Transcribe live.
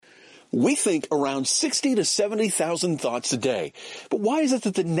We think around 60 to 70,000 thoughts a day. But why is it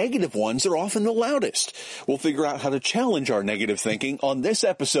that the negative ones are often the loudest? We'll figure out how to challenge our negative thinking on this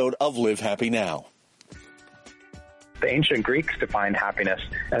episode of Live Happy Now. The ancient Greeks defined happiness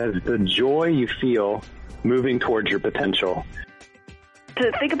as the joy you feel moving towards your potential.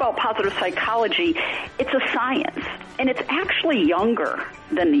 To think about positive psychology, it's a science, and it's actually younger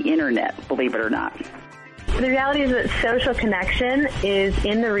than the internet, believe it or not. The reality is that social connection is,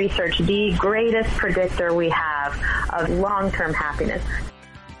 in the research, the greatest predictor we have of long-term happiness.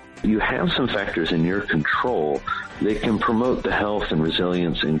 You have some factors in your control that can promote the health and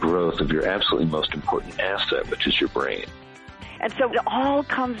resilience and growth of your absolutely most important asset, which is your brain. And so it all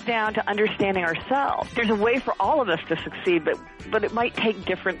comes down to understanding ourselves. There's a way for all of us to succeed, but it might take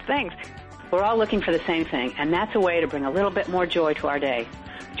different things. We're all looking for the same thing, and that's a way to bring a little bit more joy to our day.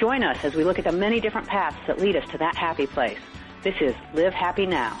 Join us as we look at the many different paths that lead us to that happy place. This is Live Happy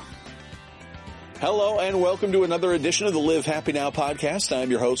Now. Hello and welcome to another edition of the Live Happy Now podcast. I'm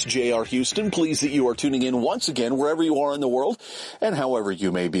your host, J.R. Houston. Pleased that you are tuning in once again, wherever you are in the world and however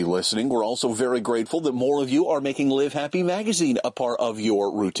you may be listening. We're also very grateful that more of you are making Live Happy Magazine a part of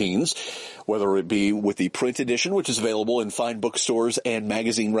your routines, whether it be with the print edition, which is available in fine bookstores and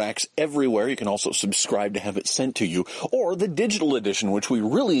magazine racks everywhere. You can also subscribe to have it sent to you, or the digital edition, which we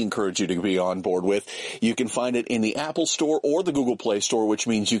really encourage you to be on board with. You can find it in the Apple Store or the Google Play Store, which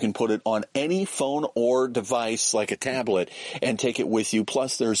means you can put it on any phone or device like a tablet and take it with you.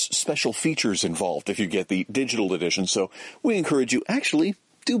 Plus, there's special features involved if you get the digital edition. So we encourage you actually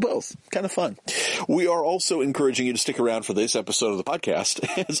do both. Kind of fun. We are also encouraging you to stick around for this episode of the podcast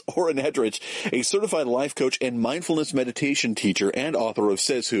as Ora Nedrich, a certified life coach and mindfulness meditation teacher and author of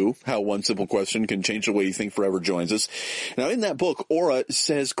Says Who, How One Simple Question Can Change the Way You Think Forever, joins us. Now, in that book, Ora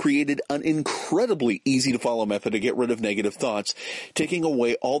says created an incredibly easy to follow method to get rid of negative thoughts, taking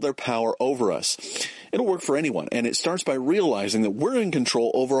away all their power over us. It'll work for anyone, and it starts by realizing that we're in control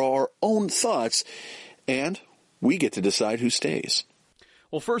over our own thoughts, and we get to decide who stays.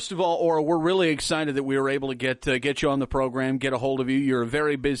 Well, first of all, Ora, we're really excited that we were able to get you on the program, get a hold of you. You're a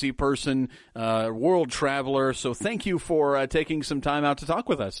very busy person, world traveler, so thank you for taking some time out to talk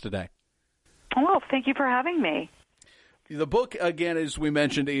with us today. Well, thank you for having me. The book, again, as we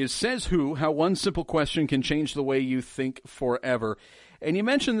mentioned, is Says Who, How One Simple Question Can Change the Way You Think Forever. And you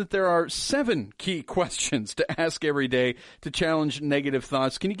mentioned that there are 7 key questions to ask every day to challenge negative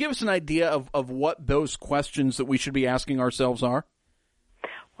thoughts. Can you give us an idea of what those questions that we should be asking ourselves are?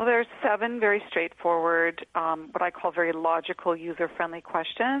 Well, there's 7 very straightforward, what I call very logical, user-friendly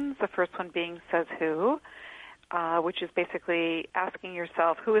questions. The first one being Says Who, which is basically asking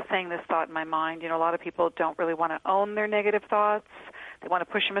yourself, who is saying this thought in my mind? You know, a lot of people don't really want to own their negative thoughts. They want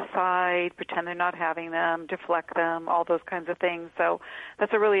to push them aside, pretend they're not having them, deflect them, all those kinds of things. So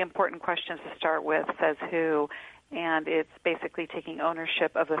that's a really important question to start with, Says Who. And it's basically taking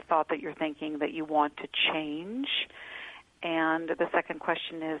ownership of the thought that you're thinking that you want to change. And the second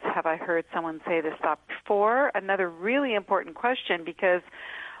question is, have I heard someone say this thought before? Another really important question, because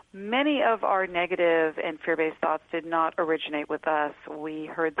many of our negative and fear-based thoughts did not originate with us. We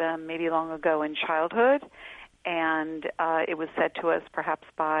heard them maybe long ago in childhood, and it was said to us perhaps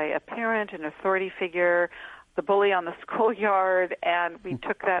by a parent, an authority figure, the bully on the schoolyard, and we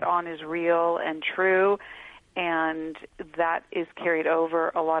took that on as real and true, and that is carried over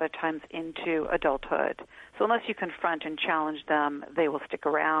a lot of times into adulthood. So unless you confront and challenge them, they will stick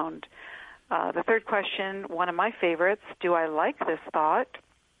around. The third question, one of my favorites, do I like this thought?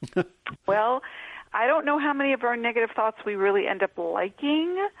 Well, I don't know how many of our negative thoughts we really end up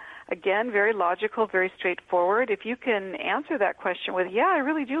liking. Again, very logical, very straightforward. If you can answer that question with, yeah, I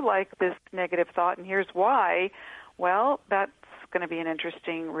really do like this negative thought, and here's why, well, that's going to be an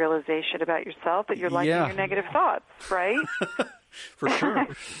interesting realization about yourself, that you're liking your negative thoughts, right? For sure.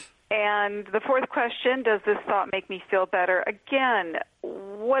 And the fourth question, does this thought make me feel better? Again,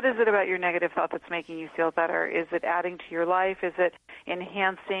 what is it about your negative thought that's making you feel better? Is it adding to your life? Is it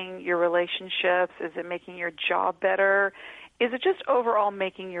enhancing your relationships? Is it making your job better? Is it just overall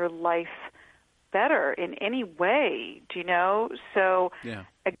making your life better in any way? Do you know? So,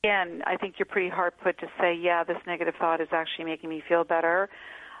 again, I think you're pretty hard put to say, yeah, this negative thought is actually making me feel better.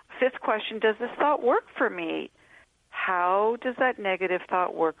 Fifth question, does this thought work for me? How does that negative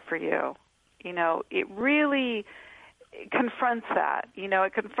thought work for you? You know, it really confronts that. You know,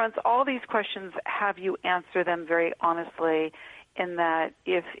 it confronts all these questions, have you answer them very honestly, in that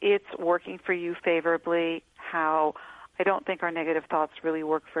if it's working for you favorably, how I don't think our negative thoughts really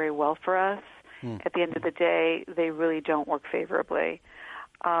work very well for us. At the end of the day, they really don't work favorably.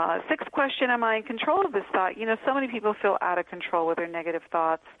 Sixth question, am I in control of this thought? You know, so many people feel out of control with their negative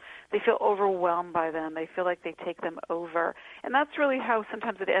thoughts. They feel overwhelmed by them. They feel like they take them over. And that's really how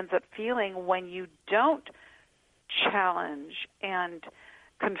sometimes it ends up feeling when you don't challenge and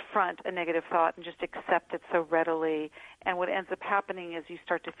confront a negative thought and just accept it so readily. And what ends up happening is you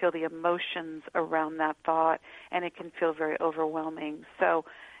start to feel the emotions around that thought, and it can feel very overwhelming. So,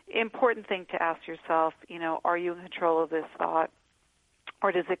 important thing to ask yourself, you know, are you in control of this thought,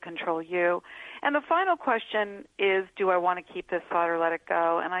 or does it control you? And the final question is, do I want to keep this thought or let it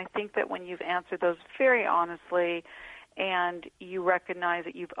go? And I think that when you've answered those very honestly and you recognize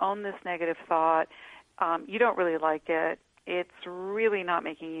that you've owned this negative thought, you don't really like it, it's really not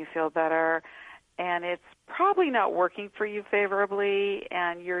making you feel better, and it's probably not working for you favorably,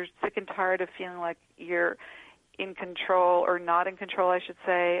 and you're sick and tired of feeling like you're in control, or not in control, I should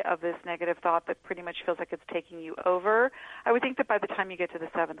say, of this negative thought that pretty much feels like it's taking you over. I would think that by the time you get to the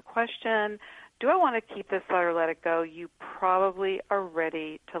seventh question, do I want to keep this thought or let it go, you probably are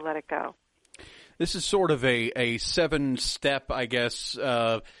ready to let it go. This is sort of a seven-step, I guess,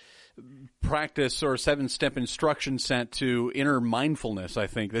 practice or seven-step instruction set to inner mindfulness. I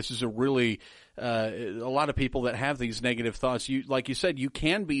think this is a really a lot of people that have these negative thoughts. You, like you said, you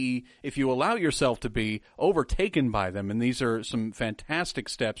can be, if you allow yourself to be, overtaken by them, and these are some fantastic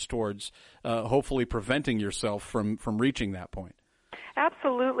steps towards hopefully preventing yourself from reaching that point.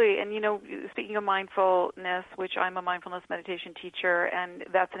 Absolutely. And, you know, speaking of mindfulness, which I'm a mindfulness meditation teacher, and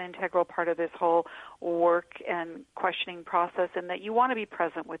that's an integral part of this whole work and questioning process, and that you want to be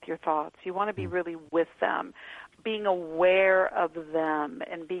present with your thoughts. You want to be really with them, being aware of them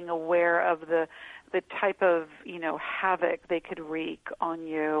and being aware of the type of, you know, havoc they could wreak on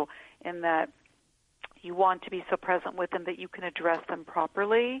you, in that you want to be so present with them that you can address them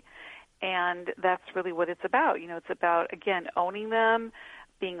properly. And that's really what it's about. You know, it's about, again, owning them,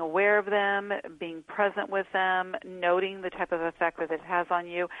 being aware of them, being present with them, noting the type of effect that it has on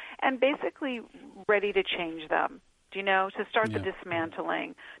you, and basically ready to change them, you know, to start the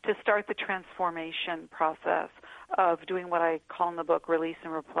dismantling, to start the transformation process of doing what I call in the book release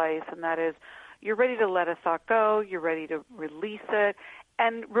and replace, and that is you're ready to let a thought go, you're ready to release it,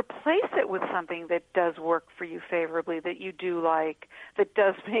 and replace it with something that does work for you favorably, that you do like, that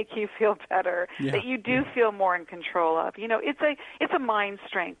does make you feel better, that you do feel more in control of. You know, it's a mind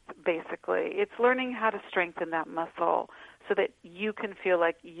strength, basically. It's learning how to strengthen that muscle so that you can feel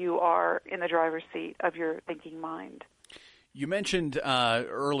like you are in the driver's seat of your thinking mind. You mentioned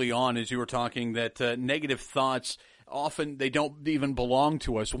early on as you were talking that negative thoughts, often they don't even belong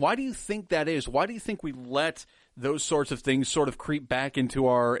to us. Why do you think that is? Why do you think we let those sorts of things sort of creep back into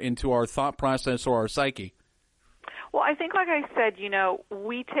our thought process or our psyche? Well, I think, like I said, you know,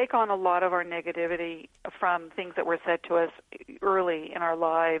 we take on a lot of our negativity from things that were said to us early in our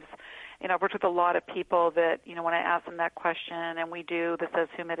lives. You know, I've worked with a lot of people that, you know, when I ask them that question and we do the Says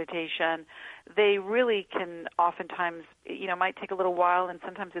Who meditation, they really can oftentimes, you know, might take a little while, and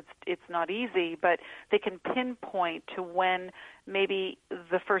sometimes it's not easy, but they can pinpoint to when maybe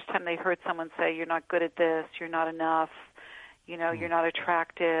the first time they heard someone say, you're not good at this, you're not enough, you know, you're not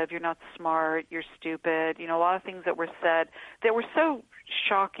attractive, you're not smart, you're stupid, you know, a lot of things that were said that were so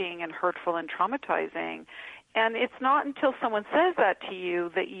shocking and hurtful and traumatizing. And it's not until someone says that to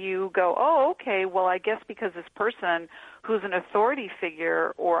you that you go, oh, okay, well, I guess because this person who's an authority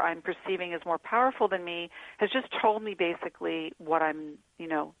figure or I'm perceiving as more powerful than me has just told me basically what I'm, you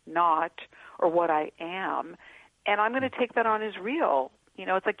know, not, or what I am, and I'm going to take that on as real. You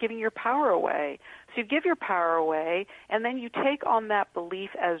know, it's like giving your power away. So you give your power away, and then you take on that belief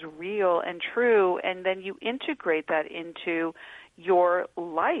as real and true, and then you integrate that into your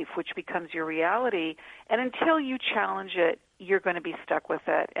life, which becomes your reality. And until you challenge it, you're going to be stuck with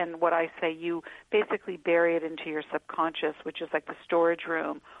it. And what I say, you basically bury it into your subconscious, which is like the storage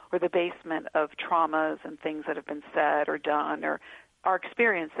room or the basement of traumas and things that have been said or done, or our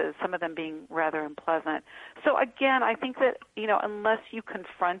experiences, some of them being rather unpleasant. So again, I think that, you know, unless you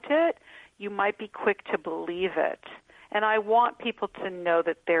confront it, you might be quick to believe it. And I want people to know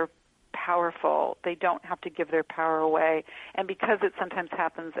that they're powerful. They don't have to give their power away. And because it sometimes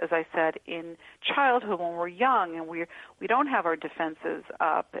happens, as I said, in childhood when we're young and we don't have our defenses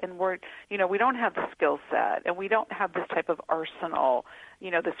up, and we don't have the skill set, and we don't have this type of arsenal,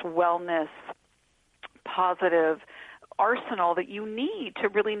 you know, this wellness, positive arsenal that you need to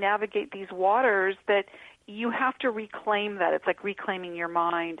really navigate these waters, that you have to reclaim that. It's like reclaiming your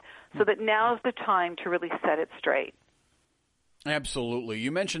mind, so that now's the time to really set it straight. Absolutely.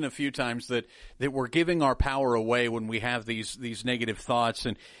 You mentioned a few times that we're giving our power away when we have these negative thoughts,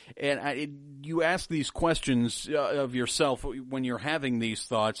 and you ask these questions of yourself when you're having these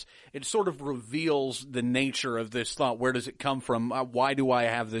thoughts. It sort of reveals the nature of this thought. Where does it come from? Why do I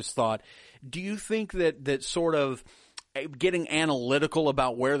have this thought? Do you think that sort of getting analytical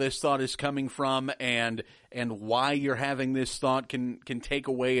about where this thought is coming from and why you're having this thought can take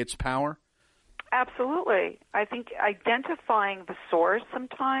away its power? Absolutely. I think identifying the source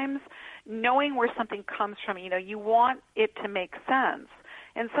sometimes, knowing where something comes from, you want it to make sense.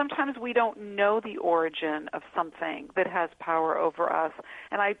 And sometimes we don't know the origin of something that has power over us.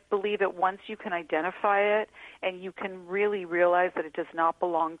 And I believe that once you can identify it and you can really realize that it does not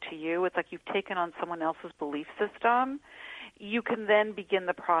belong to you, it's like you've taken on someone else's belief system, you can then begin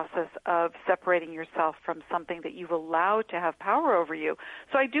the process of separating yourself from something that you've allowed to have power over you.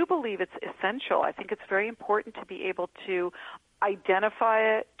 So I do believe it's essential. I think it's very important to be able to identify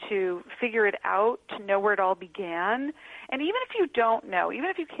it, to figure it out, to know where it all began. And even if you don't know, even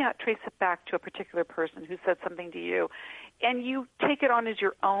if you can't trace it back to a particular person who said something to you, and you take it on as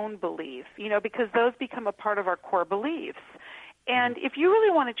your own belief, because those become a part of our core beliefs. And if you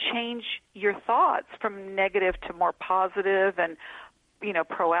really want to change your thoughts from negative to more positive and,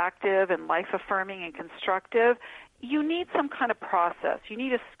 proactive and life-affirming and constructive, you need some kind of process. You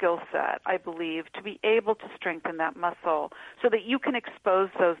need a skill set, I believe, to be able to strengthen that muscle so that you can expose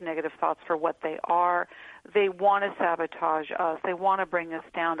those negative thoughts for what they are. They want to sabotage us. They want to bring us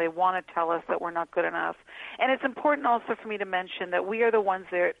down. They want to tell us that we're not good enough. And it's important also for me to mention that we are the ones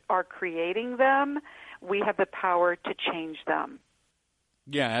that are creating them. We have the power to change them.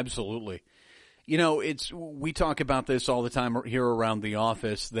 Yeah, absolutely. We talk about this all the time here around the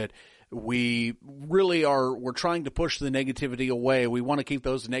office, that we really we're trying to push the negativity away. We want to keep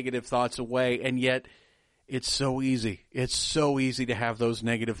those negative thoughts away, and yet it's so easy. It's so easy to have those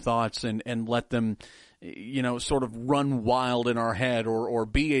negative thoughts and let them, sort of run wild in our head or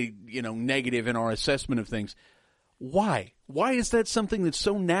be negative in our assessment of things. Why? Why is that something that's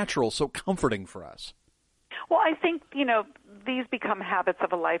so natural, so comforting for us? Well, I think, these become habits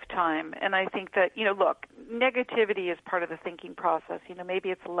of a lifetime. And I think that, look, negativity is part of the thinking process. Maybe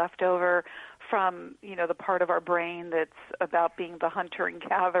it's leftover from, the part of our brain that's about being the hunter and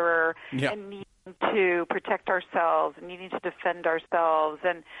gatherer and needing to protect ourselves and needing to defend ourselves.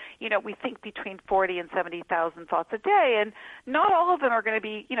 And, we think between 40 and 70,000 thoughts a day, and not all of them are going to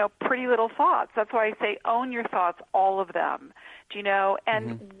be, pretty little thoughts. That's why I say own your thoughts, all of them.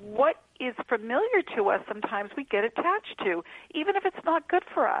 And what is familiar to us sometimes we get attached to, even if it's not good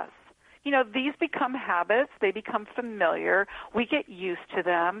for us. These become habits. They become familiar. We get used to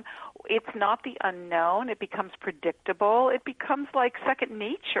them. It's not the unknown. It becomes predictable. It becomes like second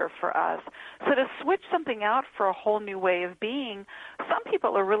nature for us. So to switch something out for a whole new way of being, some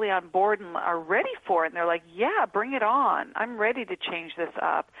people are really on board and are ready for it. And they're like, yeah, bring it on. I'm ready to change this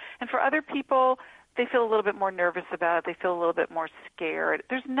up. And for other people, they feel a little bit more nervous about it. They feel a little bit more scared.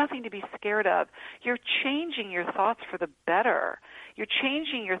 There's nothing to be scared of. You're changing your thoughts for the better. You're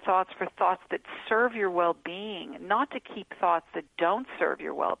changing your thoughts for thoughts that serve your well-being, not to keep thoughts that don't serve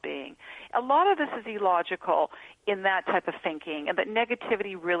your well-being. A lot of this is illogical in that type of thinking, and that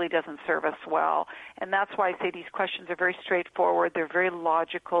negativity really doesn't serve us well. And that's why I say these questions are very straightforward. They're very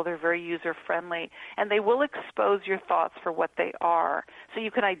logical. They're very user-friendly. And they will expose your thoughts for what they are. So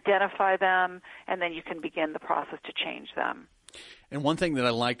you can identify them, and then you can begin the process to change them. And one thing that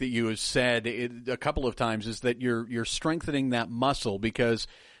I like that you have said a couple of times is that you're strengthening that muscle, because,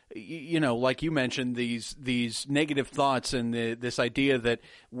 like you mentioned, these negative thoughts and this idea that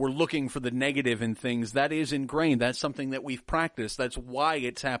we're looking for the negative in things, that is ingrained. That's something that we've practiced. That's why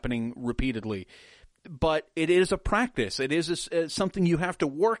it's happening repeatedly. But it is a practice. It is something you have to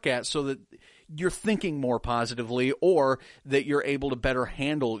work at so that you're thinking more positively, or that you're able to better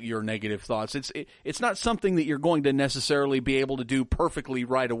handle your negative thoughts. It's not something that you're going to necessarily be able to do perfectly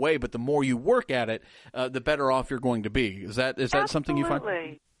right away, but the more you work at it, the better off you're going to be. Is that something you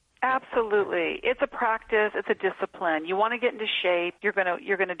find? Absolutely. It's a practice. It's a discipline. You want to get into shape. You're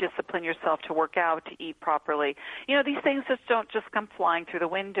going to discipline yourself to work out, to eat properly. These things don't just come flying through the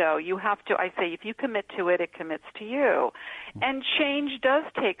window. You have to, I say, if you commit to it, it commits to you. And change does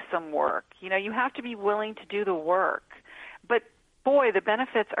take some work. You have to be willing to do the work. But boy, the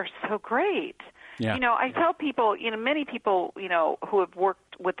benefits are so great. Yeah. I tell people, many people, who have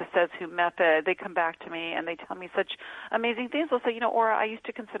worked with the Says Who method, they come back to me and they tell me such amazing things. They'll say, Ora, I used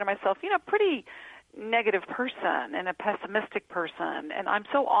to consider myself, pretty negative person and a pessimistic person, and I'm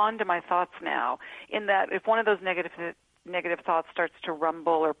so on to my thoughts now, in that if one of those negative negative thought starts to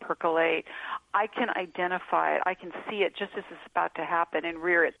rumble or percolate, I can identify it. I can see it just as it's about to happen and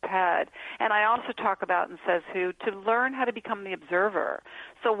rear its head. And I also talk about in Says Who to learn how to become the observer.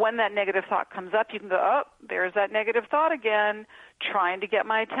 So when that negative thought comes up, you can go, oh, there's that negative thought again, trying to get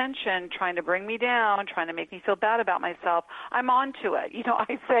my attention, trying to bring me down, trying to make me feel bad about myself. I'm on to it.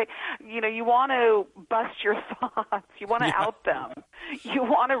 I say, you want to bust your thoughts. You want to out them. You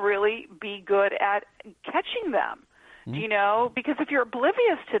want to really be good at catching them. Because if you're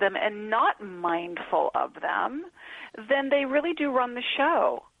oblivious to them and not mindful of them, then they really do run the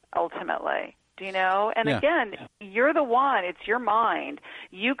show, ultimately. And again, you're the one. It's your mind.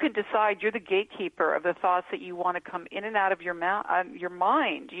 You can decide. You're the gatekeeper of the thoughts that you want to come in and out of your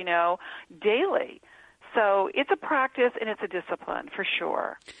mind, daily. So it's a practice and it's a discipline for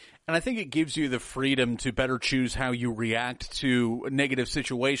sure. And I think it gives you the freedom to better choose how you react to a negative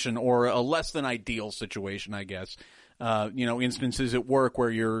situation or a less than ideal situation, I guess. Instances at work where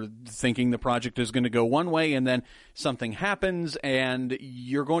you're thinking the project is going to go one way and then something happens and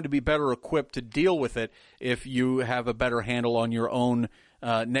you're going to be better equipped to deal with it if you have a better handle on your own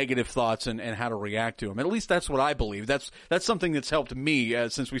negative thoughts and how to react to them. At least that's what I believe. That's something that's helped me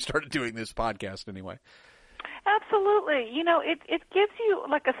since we started doing this podcast anyway. Absolutely. It gives you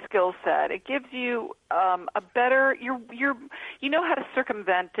like a skill set. It gives you a better, you know how to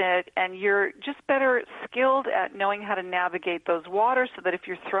circumvent it, and you're just better skilled at knowing how to navigate those waters so that if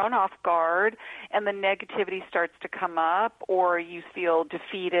you're thrown off guard and the negativity starts to come up or you feel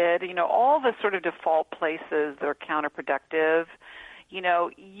defeated, all the sort of default places that are counterproductive, you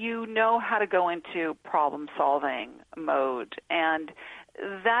know how to go into problem-solving mode. And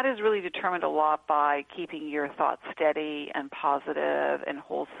that is really determined a lot by keeping your thoughts steady and positive and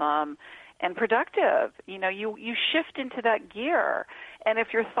wholesome and productive. You shift into that gear. And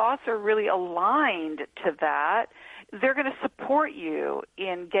if your thoughts are really aligned to that, they're going to support you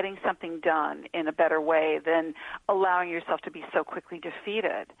in getting something done in a better way than allowing yourself to be so quickly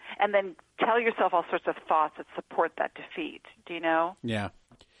defeated. And then tell yourself all sorts of thoughts that support that defeat. Do you know? Yeah.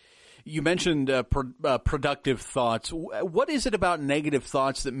 You mentioned productive thoughts. What is it about negative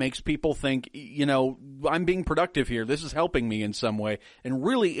thoughts that makes people think, I'm being productive here, this is helping me in some way, and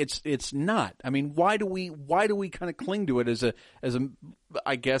really it's not? I mean, why do we kind of cling to it as a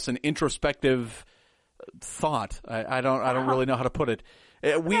I guess an introspective thought? I don't really know how to put it.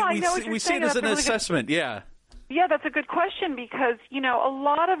 We see it as an assessment. Yeah. Yeah, that's a good question because, a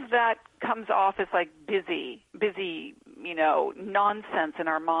lot of that comes off as like busy, nonsense in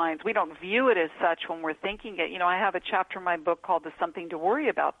our minds. We don't view it as such when we're thinking it. I have a chapter in my book called The Something to Worry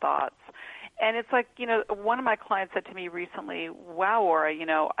About Thoughts. And it's like, one of my clients said to me recently, wow, Ora,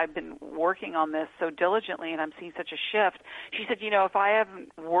 I've been working on this so diligently and I'm seeing such a shift. She said, if I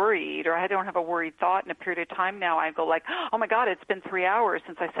haven't worried or I don't have a worried thought in a period of time now, I go like, oh my God, it's been 3 hours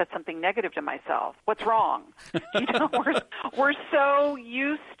since I said something negative to myself. What's wrong? We're so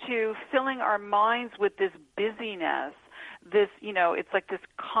used to filling our minds with this busyness, this, it's like this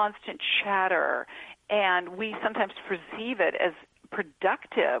constant chatter, and we sometimes perceive it as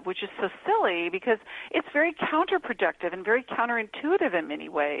productive, which is so silly because it's very counterproductive and very counterintuitive in many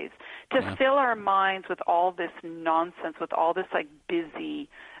ways to fill our minds with all this nonsense, with all this like busy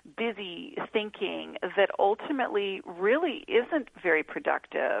thinking that ultimately really isn't very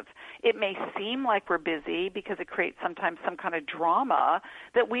productive. It may seem like we're busy because it creates sometimes some kind of drama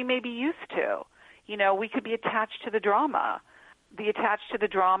that we may be used to. We could be attached to the drama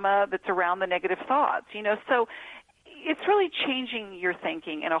that's around the negative thoughts, so it's really changing your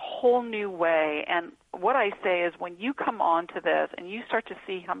thinking in a whole new way. And what I say is when you come on to this and you start to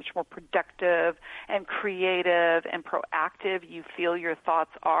see how much more productive and creative and proactive you feel your thoughts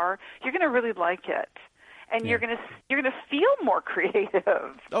are, you're going to really like it. And you're going to feel more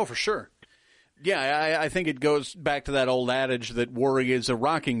creative. Oh, for sure. Yeah, I think it goes back to that old adage that worry is a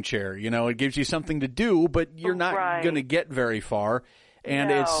rocking chair. It gives you something to do, but you're not going to get very far.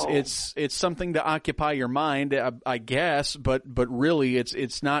 And it's something to occupy your mind, I guess, but really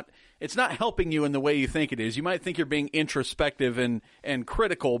it's not helping you in the way you think it is. You might think you're being introspective and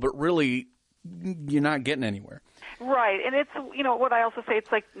critical, but really you're not getting anywhere. Right, and it's, what I also say,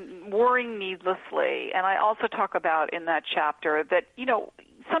 it's like worrying needlessly. And I also talk about in that chapter that,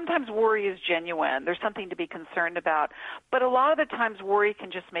 sometimes worry is genuine. There's something to be concerned about. But a lot of the times worry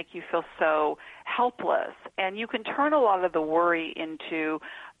can just make you feel so helpless. And you can turn a lot of the worry into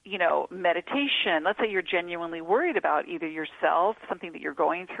meditation. Let's say you're genuinely worried about either yourself, something that you're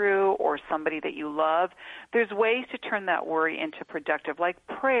going through, or somebody that you love. There's ways to turn that worry into productive, like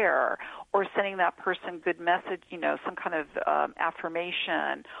prayer or sending that person good message, some kind of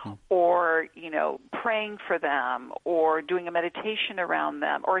affirmation, or, praying for them, or doing a meditation around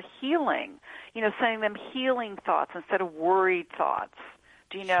them, or healing, sending them healing thoughts instead of worried thoughts.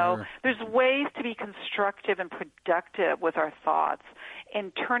 Do you know? Sure. There's ways to be constructive and productive with our thoughts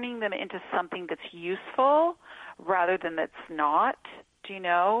and turning them into something that's useful rather than that's not. Do you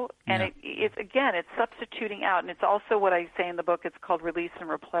know? And it's substituting out. And it's also what I say in the book, it's called release and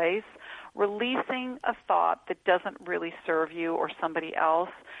replace. Releasing a thought that doesn't really serve you or somebody else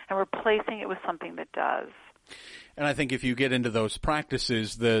and replacing it with something that does. And I think if you get into those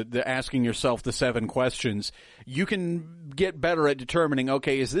practices, the asking yourself the 7 questions, you can get better at determining,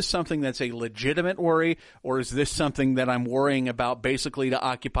 okay, is this something that's a legitimate worry, or is this something that I'm worrying about basically to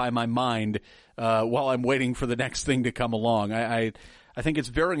occupy my mind while I'm waiting for the next thing to come along? I think it's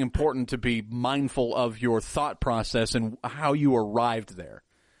very important to be mindful of your thought process and how you arrived there.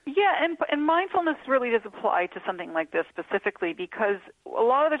 Yeah, and mindfulness really does apply to something like this specifically, because a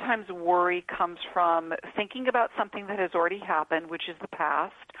lot of the times worry comes from thinking about something that has already happened, which is the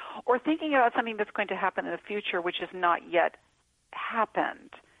past, or thinking about something that's going to happen in the future, which has not yet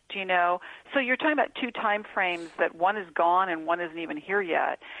happened. Do you know? So you're talking about 2 time frames that one is gone and one isn't even here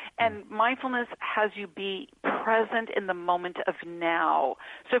yet. And mindfulness has you be present in the moment of now.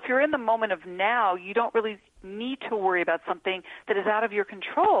 So if you're in the moment of now, you don't really need to worry about something that is out of your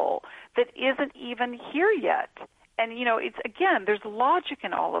control, that isn't even here yet. And, it's, again, there's logic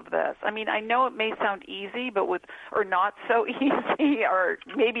in all of this. I mean, I know it may sound easy, but or not so easy, or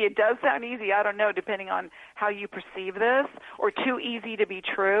maybe it does sound easy, I don't know, depending on how you perceive this, or too easy to be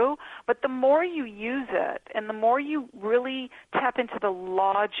true. But the more you use it, and the more you really tap into the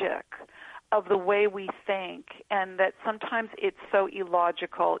logic of the way we think, and that sometimes it's so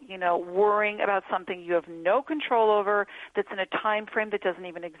illogical, worrying about something you have no control over that's in a time frame that doesn't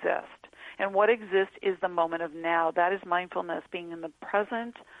even exist. And what exists is the moment of now. That is mindfulness, being in the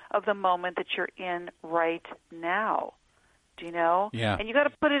present of the moment that you're in right now. Do you know? Yeah. And you got to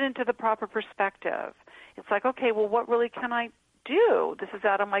put it into the proper perspective. It's like, okay, well, what really can I do? This is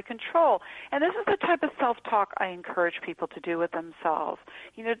out of my control. And this is the type of self-talk I encourage people to do with themselves.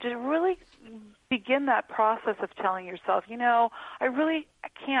 To really begin that process of telling yourself, I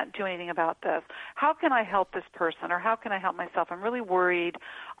can't do anything about this. How can I help this person, or how can I help myself? I'm really worried.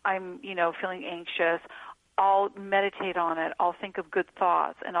 I'm, feeling anxious. I'll meditate on it. I'll think of good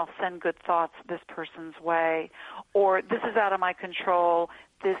thoughts, and I'll send good thoughts this person's way. Or this is out of my control.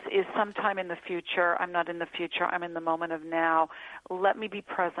 This is sometime in the future. I'm not in the future. I'm in the moment of now. Let me be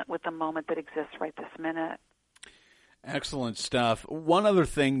present with the moment that exists right this minute. Excellent stuff. One other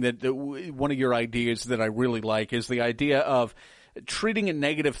thing that one of your ideas that I really like is the idea of treating a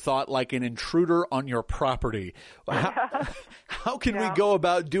negative thought like an intruder on your property. How can we go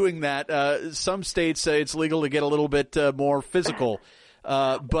about doing that? Some states it's legal to get a little bit more physical.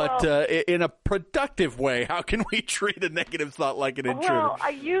 But in a productive way, how can we treat a negative thought like an intruder? Well, I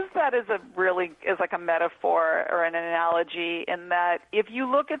use that as like a metaphor or an analogy, in that if you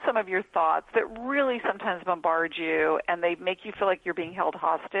look at some of your thoughts that really sometimes bombard you and they make you feel like you're being held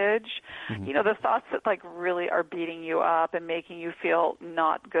hostage, the thoughts that like really are beating you up and making you feel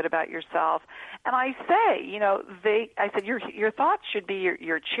not good about yourself. And I say, I said your thoughts should be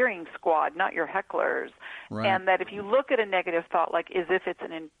your cheering squad, not your hecklers. Right. And that if you look at a negative thought like as if it's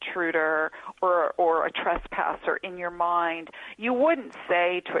an intruder or a trespasser in your mind, you wouldn't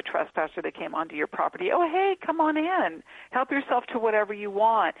say to a trespasser that came onto your property, oh, hey, come on in, help yourself to whatever you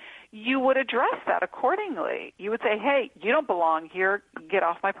want. You would address that accordingly. You would say, hey, you don't belong here, get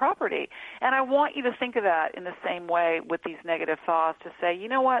off my property. And I want you to think of that in the same way with these negative thoughts, to say, you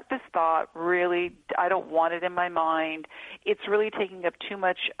know what, this thought really, I don't want it in my mind. It's really taking up too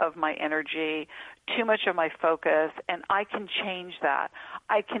much of my energy, too much of my focus, and I can change that.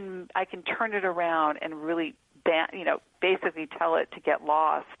 I can turn it around and really, basically tell it to get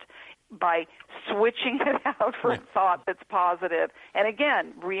lost by switching it out for a thought that's positive, and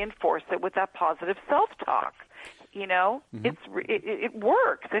again, reinforce it with that positive self-talk. It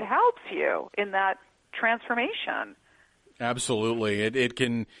works. It helps you in that transformation. Absolutely, it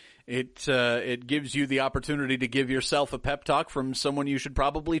gives you the opportunity to give yourself a pep talk from someone you should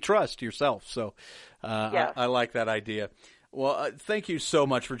probably trust yourself. So, yes. I like that idea. Well, thank you so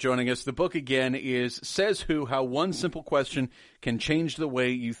much for joining us. The book, again, is Says Who, How One Simple Question Can Change the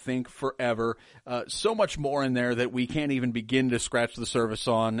Way You Think Forever. So much more in there that we can't even begin to scratch the surface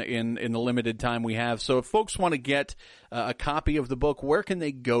on in the limited time we have. So if folks want to get a copy of the book, where can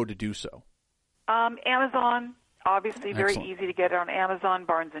they go to do so? Amazon, obviously very Excellent. easy to get it on Amazon,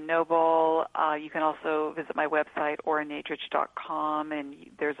 Barnes & Noble. You can also visit my website, oranatrich.com, and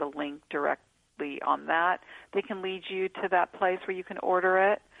there's a link directly on that. They can lead you to that place where you can order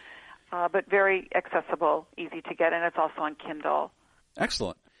it, but very accessible, easy to get, and it's also on Kindle.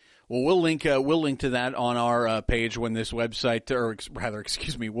 Excellent. Well, we'll link to that on our page when this website, or rather,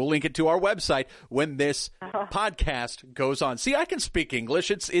 excuse me, we'll link it to our website when this podcast goes on. See, I can speak English.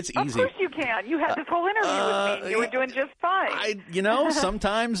 It's easy. Of course you can. You had this whole interview with me. You were doing just fine.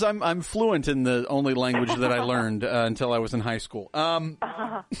 Sometimes I'm fluent in the only language that I learned until I was in high school.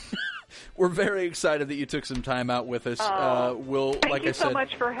 We're very excited that you took some time out with us. Thank you so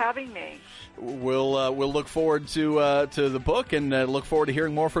much for having me. We'll look forward to the book and look forward to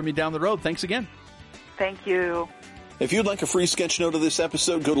hearing more from you down the road. Thanks again. Thank you. If you'd like a free sketch note of this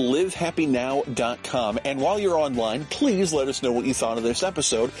episode, go to livehappynow.com. And while you're online, please let us know what you thought of this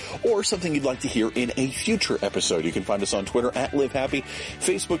episode or something you'd like to hear in a future episode. You can find us on Twitter at livehappy,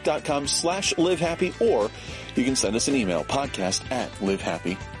 facebook.com/livehappy, or you can send us an email,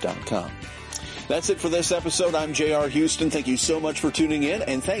 podcast@livehappy.com. That's it for this episode. I'm J.R. Houston. Thank you so much for tuning in,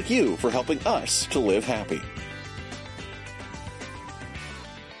 and thank you for helping us to live happy.